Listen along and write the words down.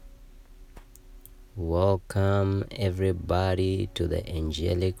Welcome everybody to the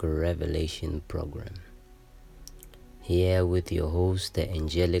Angelic Revelation program. Here with your host, the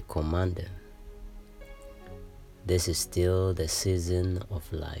Angelic Commander. This is still the season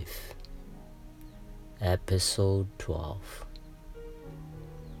of life. Episode 12.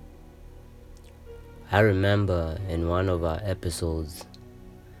 I remember in one of our episodes,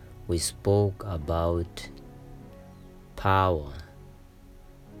 we spoke about power.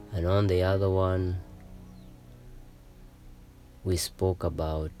 And on the other one, we spoke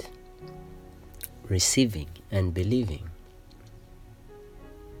about receiving and believing.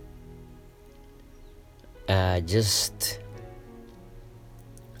 Just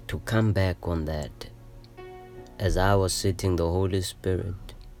to come back on that, as I was sitting, the Holy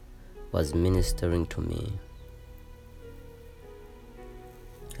Spirit was ministering to me.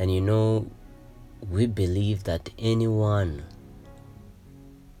 And we believe that anyone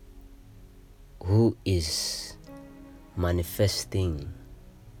who is manifesting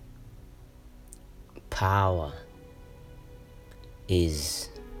power is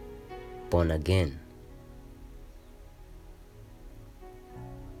born again.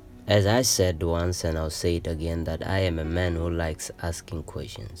 As I said once, and I'll say it again, that I am a man who likes asking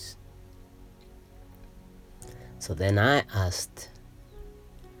questions. So then I asked,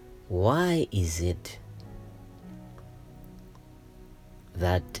 why is it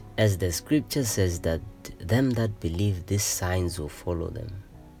that, as the scripture says, that them that believe, these signs will follow them?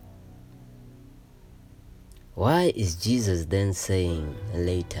 Why is Jesus then saying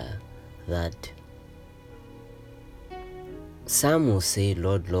later that some will say,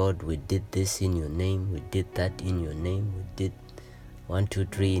 Lord, Lord, we did this in your name, we did that in your name, we did 1, 2,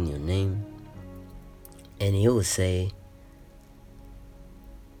 3 in your name? And he will say,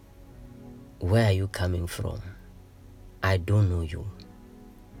 where are you coming from? I don't know you.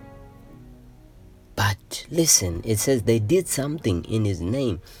 But listen, it says they did something in his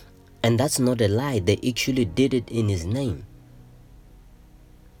name. And that's not a lie. They actually did it in his name.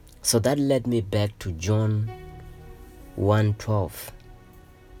 So that led me back to John 1:12.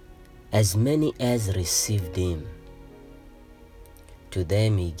 As many as received him, to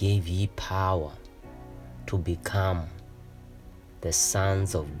them he gave ye power to become the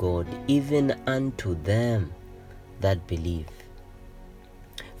sons of God, even unto them that believe.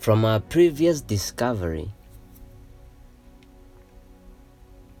 From our previous discovery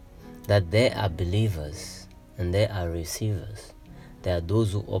that there are believers and there are receivers. There are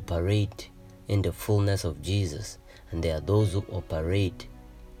those who operate in the fullness of Jesus, and there are those who operate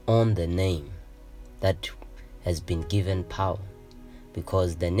on the name that has been given power,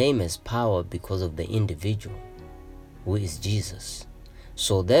 because the name has power because of the individual who is Jesus.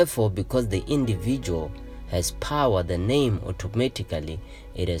 So therefore, because the individual has power, the name automatically,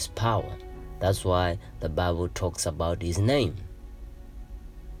 it has power. That's why the Bible talks about his name.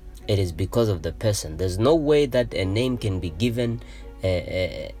 It is because of the person. There's no way that a name can be given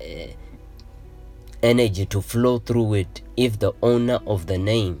energy to flow through it if the owner of the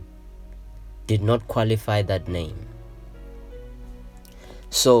name did not qualify that name.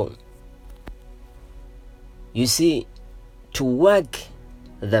 So, you see, to work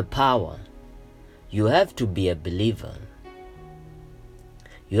the power, you have to be a believer.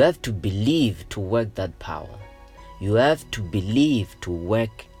 You have to believe to work that power. You have to believe to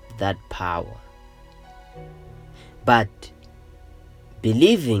work that power. But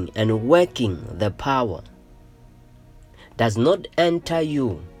believing and working the power does not enter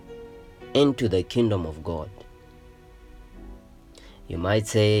you into the kingdom of God. You might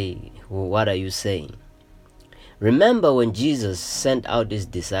say, well, what are you saying? Remember when Jesus sent out his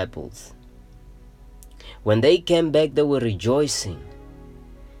disciples, when they came back, they were rejoicing,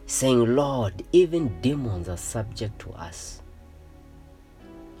 saying, Lord, even demons are subject to us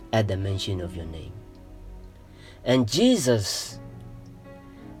at the mention of your name. And Jesus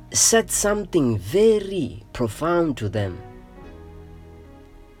said something very profound to them,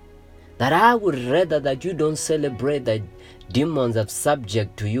 that I would rather that you don't celebrate that demons are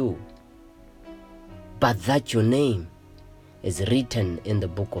subject to you, but that your name is written in the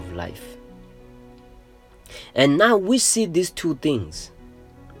book of life. And now we see these two things.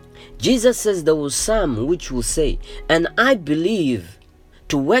 Jesus says there was some which will say, and I believe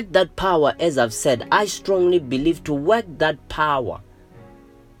to work that power, as I've said, I strongly believe to work that power,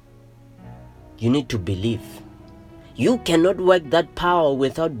 you need to believe. You cannot work that power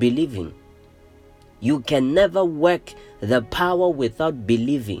without believing. You can never work the power without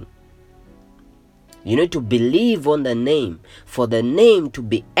believing. You need to believe on the name, for the name to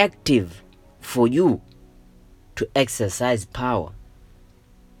be active for you to exercise power.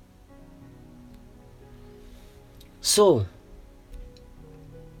 So,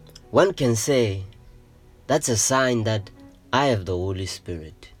 one can say that's a sign that I have the Holy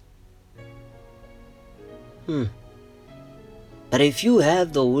Spirit. But if you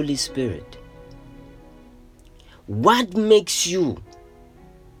have the Holy Spirit, what makes you,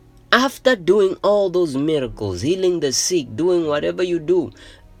 after doing all those miracles, healing the sick, doing whatever you do,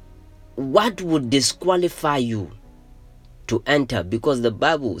 what would disqualify you to enter? Because the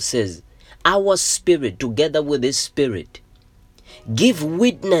Bible says, our spirit together with His Spirit give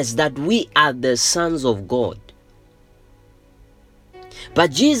witness that we are the sons of God.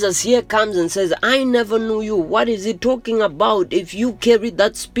 But Jesus here comes and says, I never knew you. What is He talking about if you carry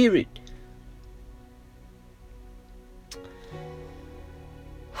that spirit?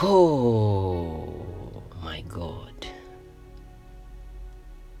 Oh my God.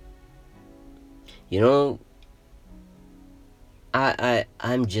 You know,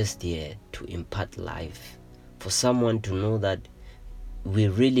 I'm just here to impart life for someone to know that we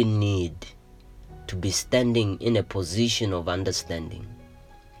really need to be standing in a position of understanding.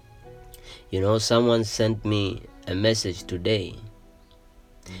 You know, someone sent me a message today,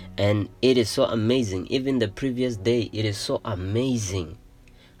 and it is so amazing. Even the previous day, it is so amazing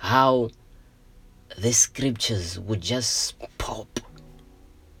how the scriptures would just pop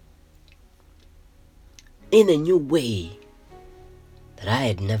in a new way that I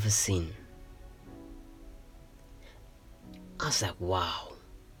had never seen. I was like, wow,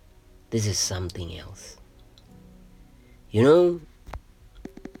 this is something else. You know,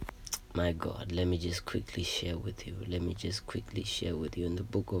 my God, let me just quickly share with you. In the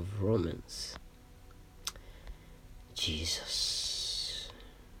book of Romans. Jesus,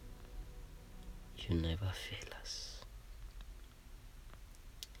 you never fail us.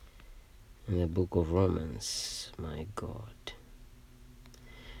 In the book of Romans, my God.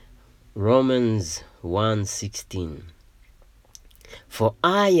 Romans 1:16. For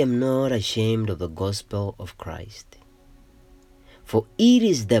I am not ashamed of the gospel of Christ, for it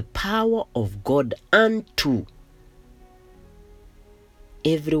is the power of God unto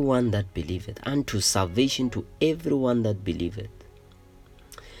everyone that believeth, unto salvation to everyone that believeth.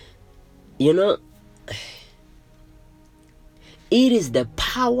 You know, it is the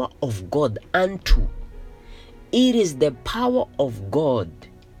power of God unto. It is the power of God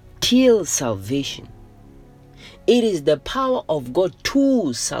till salvation. It is the power of God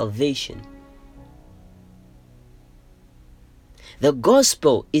to salvation. The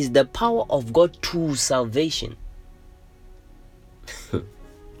gospel is the power of God to salvation.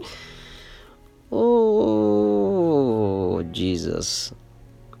 Oh, Jesus.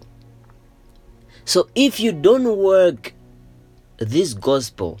 So if you don't work this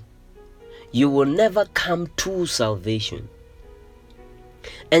gospel, you will never come to salvation.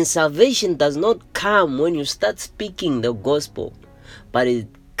 And salvation does not come when you start speaking the gospel, but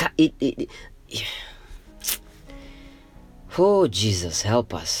oh, Jesus,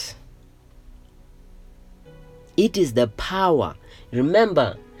 help us. It is the power.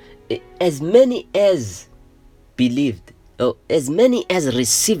 Remember, as many as believed, or as many as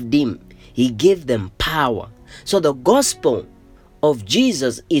received Him, He gave them power. So the gospel of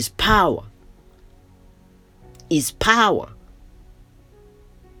Jesus is power. Is power.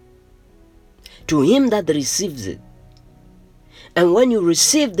 To him that receives it. And when you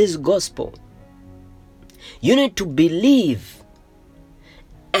receive this gospel, you need to believe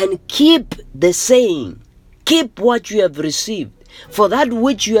and keep the saying. Keep what you have received. For that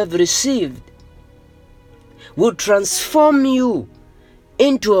which you have received will transform you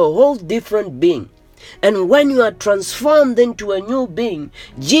into a whole different being. And when you are transformed into a new being,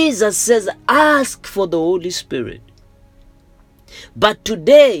 Jesus says, ask for the Holy Spirit. But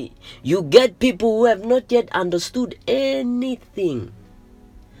today, you get people who have not yet understood anything.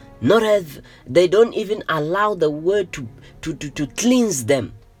 They don't even allow the word to cleanse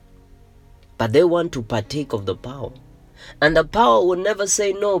them. But they want to partake of the power. And the power will never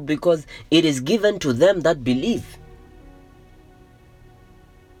say no, because it is given to them that believe.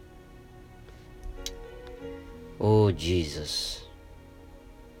 Oh, Jesus.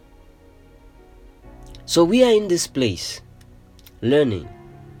 So we are in this place learning.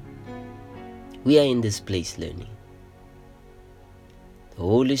 We are in this place learning. The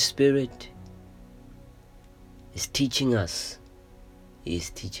Holy Spirit is teaching us. He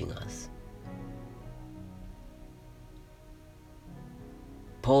is teaching us.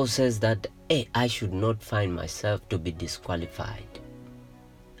 Paul says that, I should not find myself to be disqualified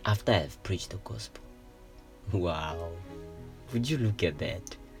after I have preached the gospel. Wow. Would you look at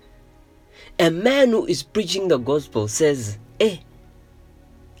that? A man who is preaching the gospel says, I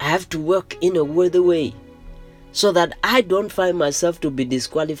have to work in a worthy way. so that I don't find myself to be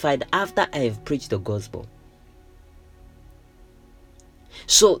disqualified after I have preached the gospel.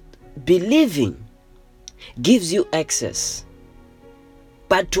 So believing gives you access,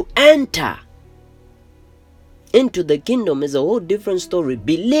 but to enter into the kingdom is a whole different story.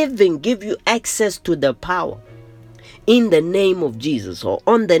 Believing gives you access to the power in the name of Jesus, or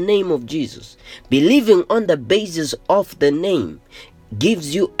on the name of Jesus. Believing on the basis of the name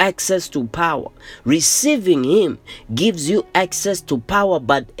gives you access to power. Receiving him gives you access to power,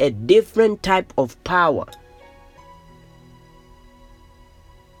 but a different type of power.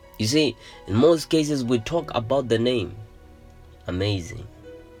 You see, in most cases we talk about the name, amazing,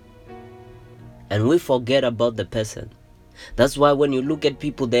 and we forget about the person. That's why when you look at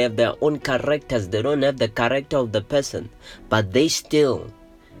people, they have their own characters. They don't have the character of the person, but they still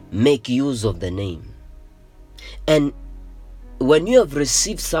make use of the name. And when you have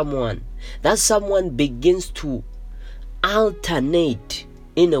received someone, that someone begins to alternate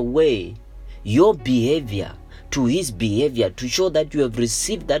in a way your behavior to his behavior to show that you have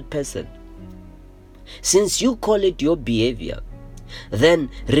received that person. Since you call it your behavior, then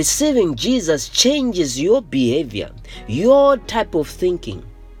receiving Jesus changes your behavior, your type of thinking.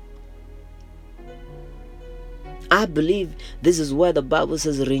 I believe this is where the Bible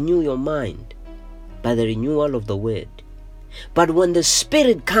says renew your mind by the renewal of the word. But when the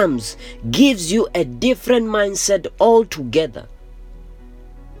Spirit comes, gives you a different mindset altogether.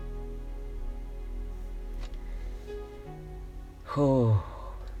 Oh,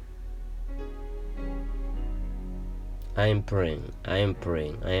 I am praying.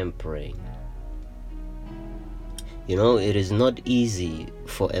 You know, it is not easy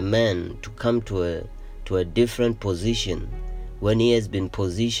for a man to come to a different position when he has been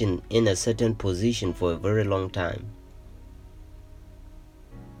positioned in a certain position for a very long time.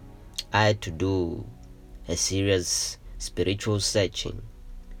 I had to do a serious spiritual searching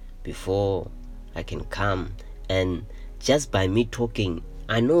before I can come, and just by me talking,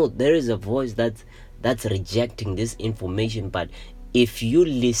 I know there is a voice that's rejecting this information, but if you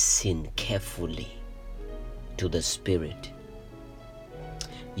listen carefully to the Spirit,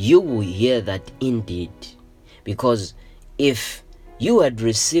 you will hear that indeed. Because if you had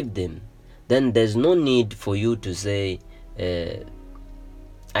received them, then there's no need for you to say,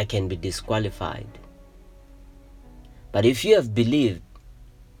 I can be disqualified. But if you have believed,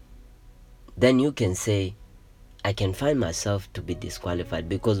 then you can say, I can find myself to be disqualified,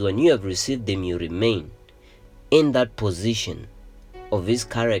 because when you have received them, you remain in that position of his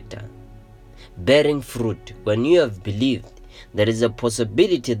character, bearing fruit. When you have believed, there is a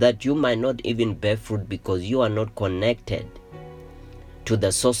possibility that you might not even bear fruit because you are not connected to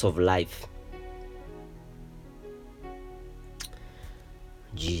the source of life.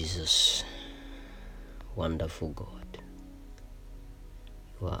 Jesus, wonderful God,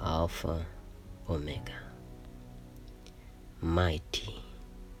 you are Alpha, Omega, mighty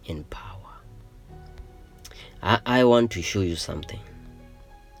in power. I want to show you something.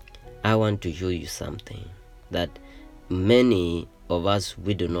 I want to show you something that many of us,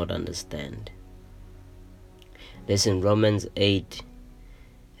 we do not understand. Listen, Romans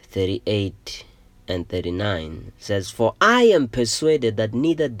 8:38 and 39 says, For I am persuaded that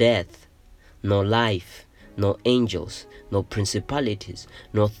neither death, nor life, nor angels, nor principalities,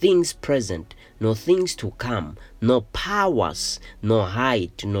 nor things present, nor things to come, nor powers, nor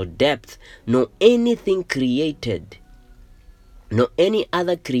height, nor depth, nor anything created, nor any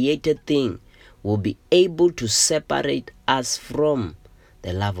other created thing will be able to separate us from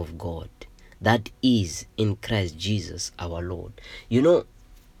the love of God that is in Christ Jesus our Lord. You know,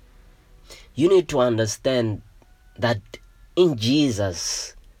 you need to understand that in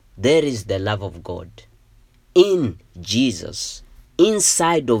Jesus there is the love of God. In Jesus,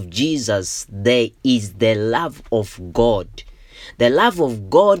 inside of Jesus, there is the love of God. The love of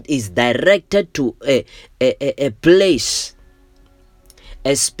God is directed to a place,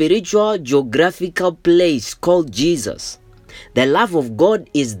 a spiritual geographical place called Jesus. The love of God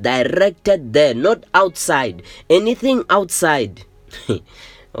is directed there, not outside. Anything outside.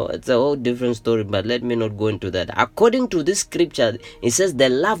 Oh, it's a whole different story, but let me not go into that. According to this scripture, it says the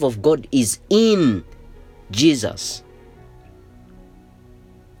love of God is in Jesus.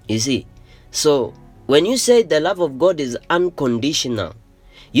 You see, so when you say the love of God is unconditional,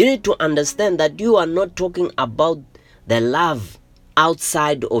 you need to understand that you are not talking about the love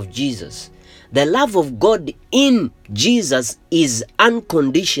outside of Jesus. The love of God in Jesus is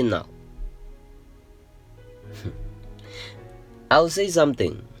unconditional. I'll say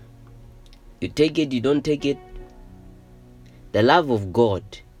something. You take it, you don't take it. The love of God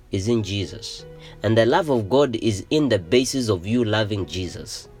is in Jesus. And the love of God is in the basis of you loving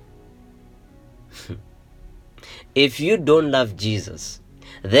Jesus. If you don't love Jesus,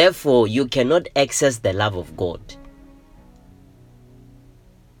 therefore you cannot access the love of God.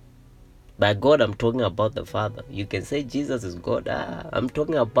 By God, I'm talking about the Father. You can say Jesus is God. I'm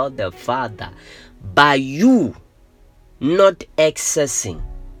talking about the Father. By you not accessing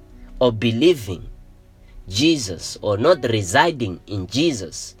or believing Jesus or not residing in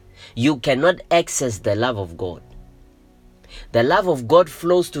Jesus, you cannot access the love of God. The love of God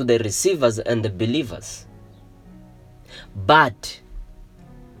flows to the receivers and the believers. But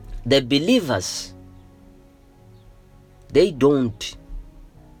the believers, they don't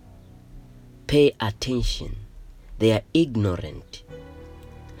pay attention. They are ignorant.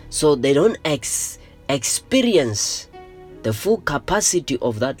 So they don't experience the full capacity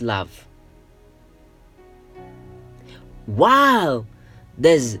of that love. While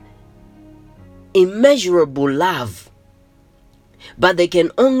there's immeasurable love, but they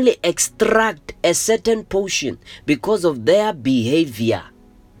can only extract a certain portion because of their behavior.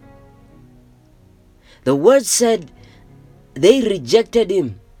 The word said they rejected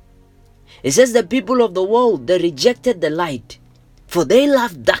him. It says the people of the world, they rejected the light, for they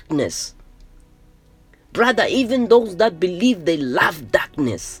love darkness. Brother, even those that believe, they love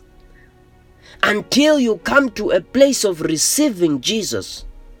darkness. Until you come to a place of receiving Jesus,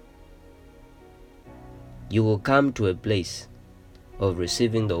 you will come to a place of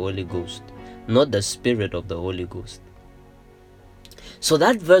receiving the Holy Ghost, not the Spirit of the Holy Ghost. So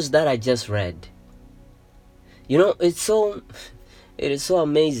that verse that I just read, it is so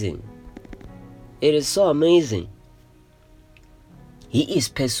amazing. It is so amazing. He is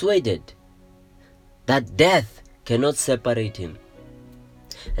persuaded that death cannot separate him.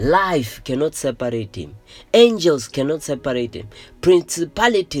 Life cannot separate him. Angels cannot separate him.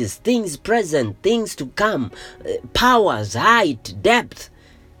 Principalities, things present, things to come, powers, height, depth,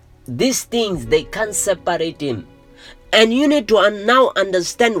 these things, they can't separate him. And you need to now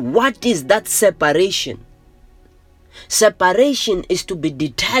understand what is that separation. Separation is to be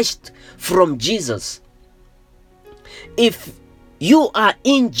detached from Jesus. If you are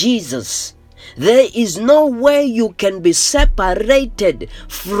in Jesus, there is no way you can be separated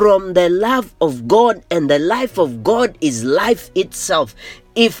from the love of God, and the life of God is life itself.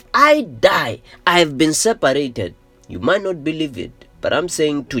 If I die, I have been separated. You might not believe it, but I'm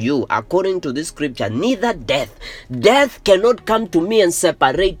saying to you, according to this scripture, neither death cannot come to me and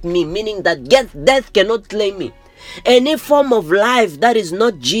separate me, meaning that death cannot claim me. Any form of life that is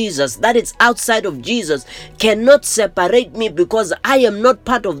not Jesus, that is outside of Jesus, cannot separate me, because I am not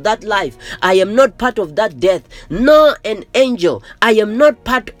part of that life. I am not part of that death, nor an angel. I am not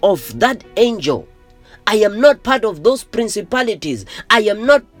part of that angel. I am not part of those principalities. I am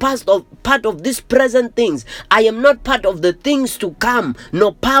not part of these present things. I am not part of the things to come,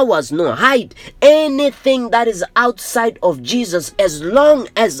 no powers, no height, anything that is outside of Jesus. As long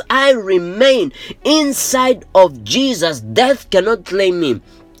as I remain inside of Jesus, death cannot claim me.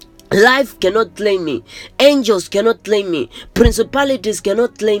 Life cannot claim me. Angels cannot claim me. Principalities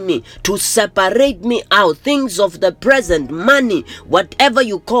cannot claim me. To separate me out, things of the present, money, whatever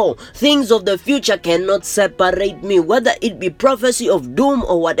you call, things of the future cannot separate me. Whether it be prophecy of doom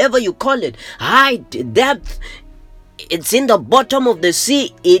or whatever you call it, height, depth, it's in the bottom of the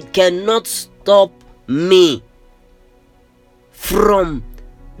sea, it cannot stop me from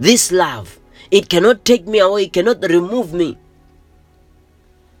this love. It cannot take me away. It cannot remove me.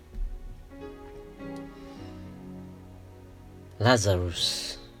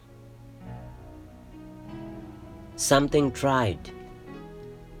 Lazarus. Something tried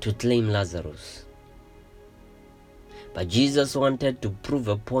to claim Lazarus. But Jesus wanted to prove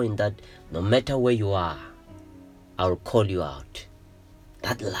a point that no matter where you are, I'll call you out.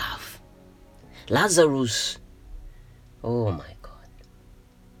 That love. Lazarus, oh my God,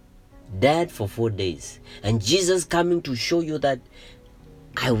 dead for 4 days. And Jesus coming to show you that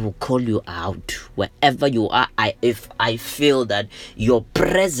I will call you out wherever you are. If I feel that your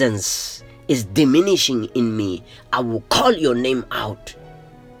presence is diminishing in me, I will call your name out.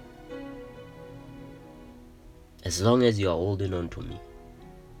 As long as you are holding on to me.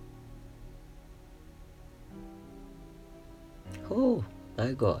 Oh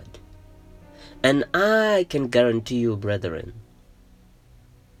my God. And I can guarantee you, brethren,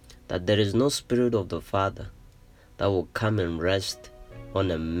 that there is no Spirit of the Father that will come and rest on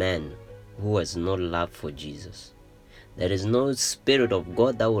a man who has no love for Jesus. There is no Spirit of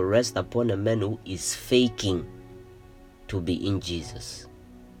God that will rest upon a man who is faking to be in Jesus.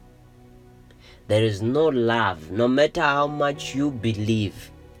 There is no love, no matter how much you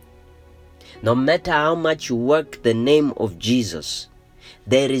believe No matter how much you work the name of Jesus,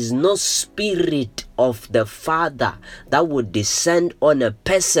 there is no spirit of the Father that would descend on a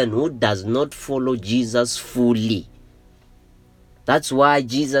person who does not follow Jesus fully. That's why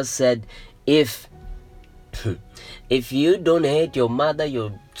Jesus said, if you don't hate your mother,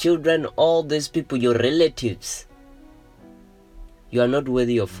 your children, all these people, your relatives, you are not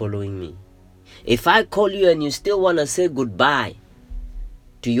worthy of following me. If I call you and you still want to say goodbye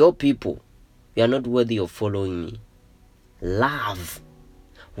to your people, you are not worthy of following me. Love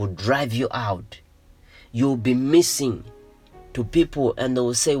will drive you out. You'll be missing to people and they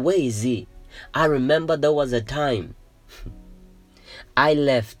will say, where is he? I remember there was a time I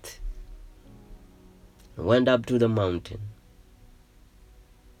left, went up to the mountain.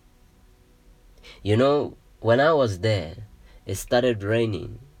 You know, when I was there, it started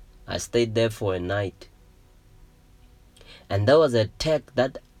raining. I stayed there for a night. And there was a attack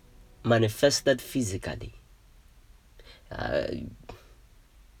that manifested physically.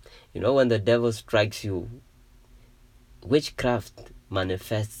 You know, when the devil strikes you, witchcraft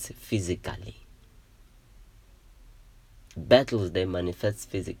manifests physically. Battles, they manifest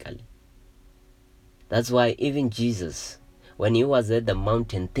physically. That's why even Jesus, when he was at the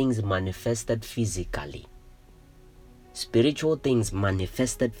mountain, things manifested physically. Spiritual things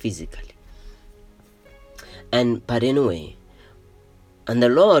manifested physically. But anyway, and the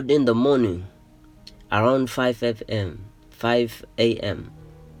Lord in the morning, around 5 a.m.,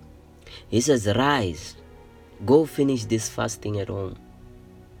 he says, rise, go finish this fasting at home.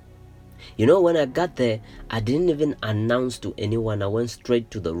 You know, when I got there, I didn't even announce to anyone. I went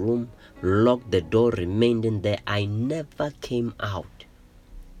straight to the room, locked the door, remained in there. I never came out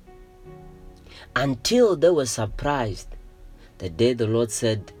until they were surprised the day the Lord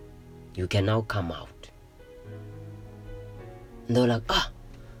said, you can now come out. And they were like,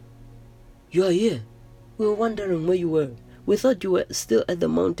 you are here. We were wondering where you were. We thought you were still at the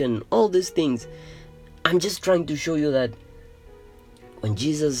mountain. All these things. I'm just trying to show you that when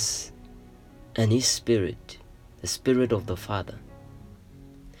Jesus and his Spirit, the Spirit of the Father,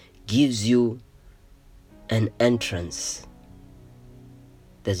 gives you an entrance,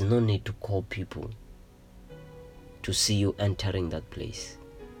 there's no need to call people to see you entering that place.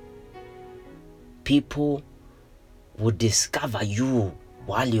 People will discover you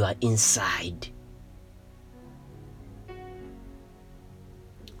while you are inside.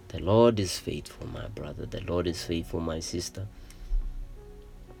 The Lord is faithful, my brother. The Lord is faithful, my sister.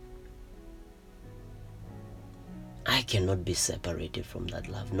 I cannot be separated from that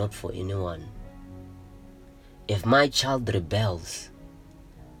love, not for anyone. If my child rebels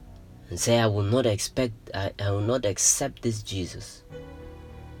and say, I will not accept this Jesus,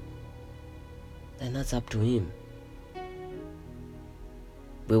 then that's up to him.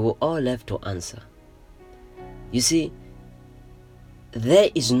 We will all have to answer. You see, there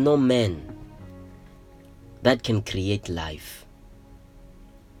is no man that can create life.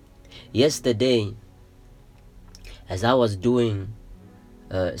 Yesterday, as I was doing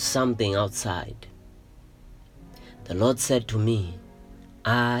something outside, the Lord said to me,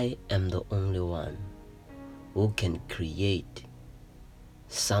 I am the only one who can create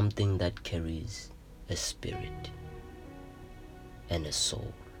something that carries a spirit and a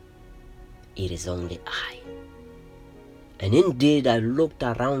soul. It is only I. And indeed, I looked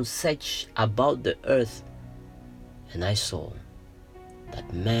around, searched about the earth, and I saw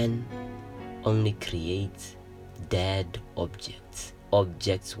that man only creates dead objects,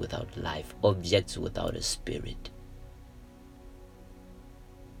 objects without life, objects without a spirit.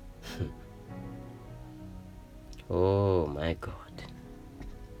 Oh my God.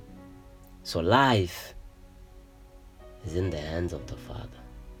 So life is in the hands of the Father.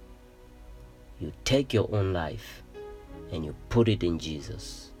 You take your own life and you put it in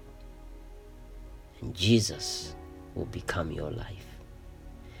Jesus, and Jesus will become your life.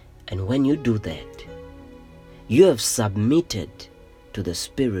 And when you do that, you have submitted to the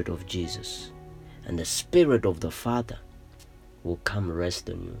Spirit of Jesus, and the Spirit of the Father will come rest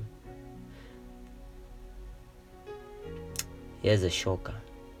on you. Here's a shocker.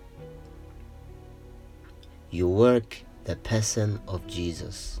 You work the person of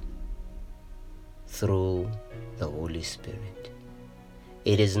Jesus through the Holy Spirit.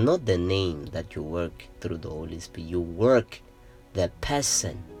 It is not the name that you work through the Holy Spirit. You work the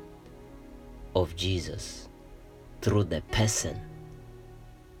person of Jesus through the person,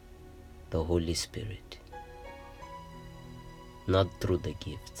 the Holy Spirit, not through the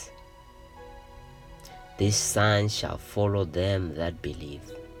gifts. These signs shall follow them that believe.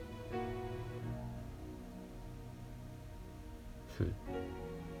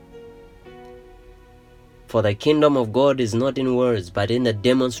 For the kingdom of God is not in words, but in the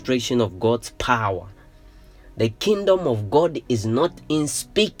demonstration of God's power. The kingdom of God is not in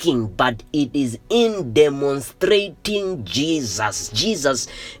speaking, but it is in demonstrating Jesus. Jesus,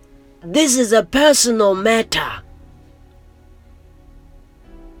 this is a personal matter.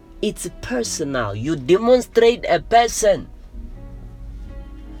 It's personal. You demonstrate a person.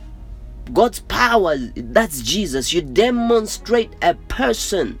 God's power, that's Jesus. You demonstrate a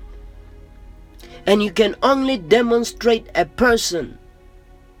person. And you can only demonstrate a person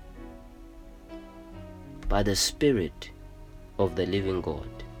by the Spirit of the living God.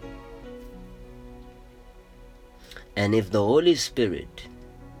 And if the Holy Spirit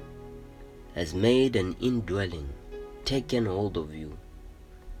has made an indwelling, taken hold of you,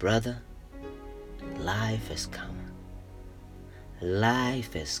 brother, life has come.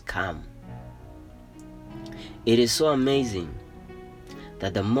 Life has come. It is so amazing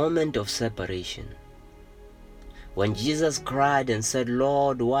that the moment of separation, when Jesus cried and said,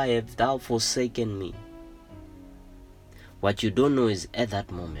 Lord, why have thou forsaken me? What you don't know is at that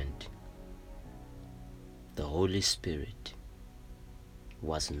moment, the Holy Spirit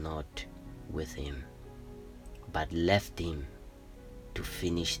was not with him, but left him to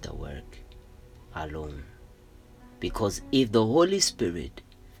finish the work alone. Because if the Holy Spirit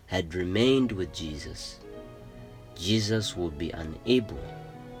had remained with Jesus, Jesus would be unable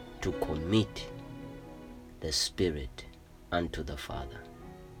to commit the Spirit unto the Father.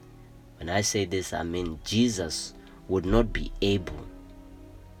 When I say this, I mean Jesus would not be able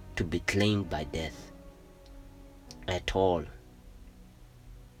to be claimed by death at all.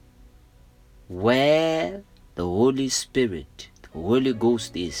 Where the Holy Spirit, the Holy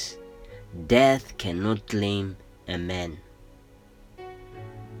Ghost is, death cannot claim a man.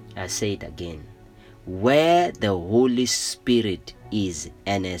 I say it again. Where the Holy Spirit is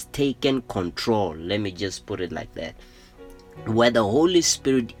and has taken control, let me just put it like that. Where the Holy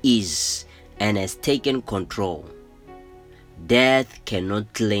Spirit is and has taken control, death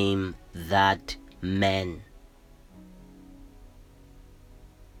cannot claim that man.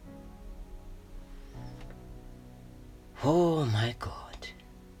 Oh my God.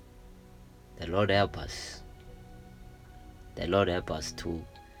 The Lord help us. The Lord help us to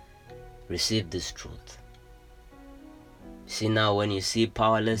receive this truth. See, now when you see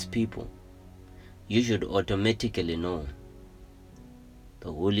powerless people, you should automatically know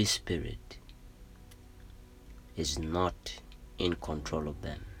the Holy Spirit is not in control of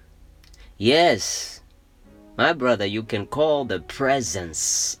them. Yes, my brother, you can call the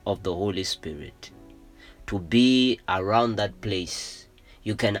presence of the Holy Spirit to be around that place.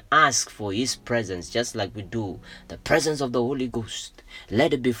 You can ask for his presence, just like we do the presence of the Holy Ghost.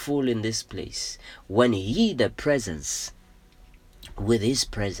 Let it be full in this place. When he, the presence, with his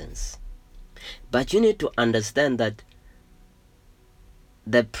presence. But you need to understand that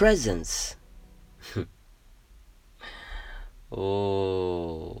the presence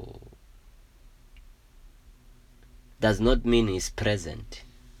does not mean he's present.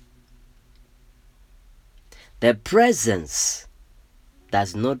 The presence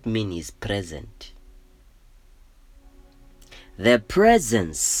does not mean he's present. The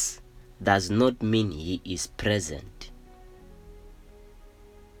presence does not mean he is present.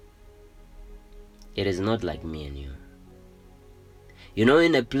 It is not like me and you. You know,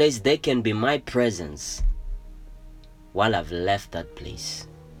 in a place there can be my presence while I've left that place.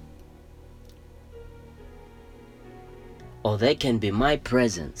 Or there can be my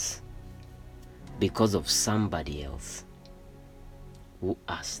presence because of somebody else who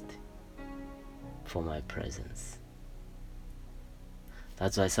asked for my presence.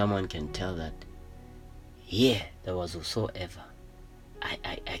 That's why someone can tell that, yeah, there was whosoever.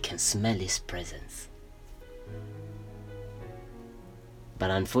 I can smell his presence. But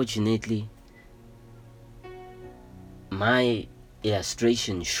unfortunately, my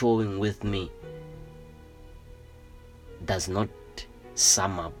illustration showing with me does not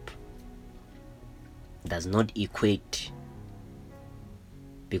sum up, does not equate,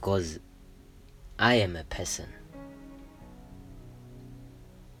 because I am a person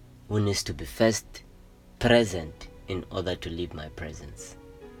who needs to be first present in order to leave my presence.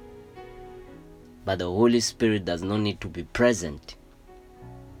 But the Holy Spirit does not need to be present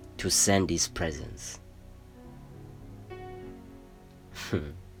to send his presence.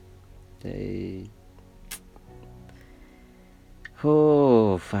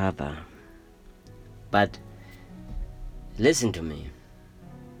 Oh, Father. But listen to me.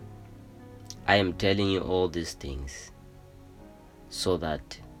 I am telling you all these things so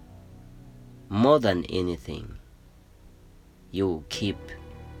that more than anything, you will keep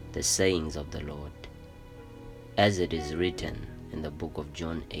the sayings of the Lord. as it is written in the book of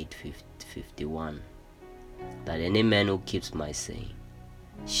John 8:51, that any man who keeps my saying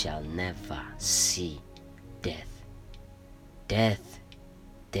shall never see death. Death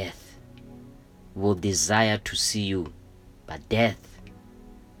will desire to see you, but death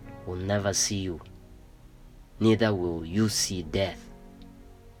will never see you. Neither will you see death.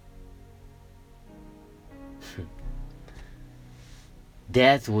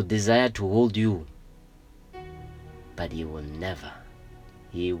 Death will desire to hold you, but he will never.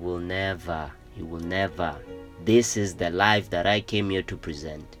 This is the life that I came here to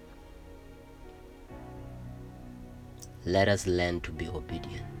present. Let us learn to be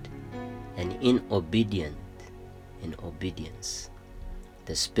obedient. And in obedience,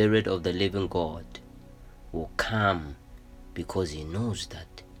 the Spirit of the living God will come, because he knows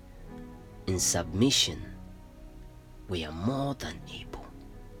that in submission we are more than able.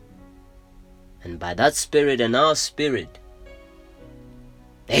 And by that Spirit and our spirit,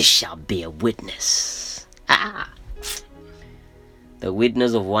 there shall be a witness. The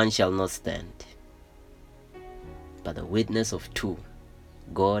witness of one shall not stand, but the witness of two.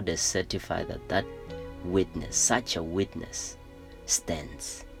 God has certified that witness, such a witness,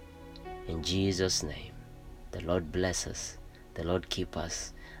 stands. In Jesus' name, the Lord bless us, the Lord keep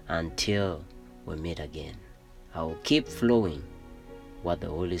us until we meet again. I will keep flowing what the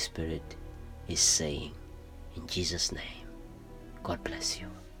Holy Spirit is saying. In Jesus' name, God bless you.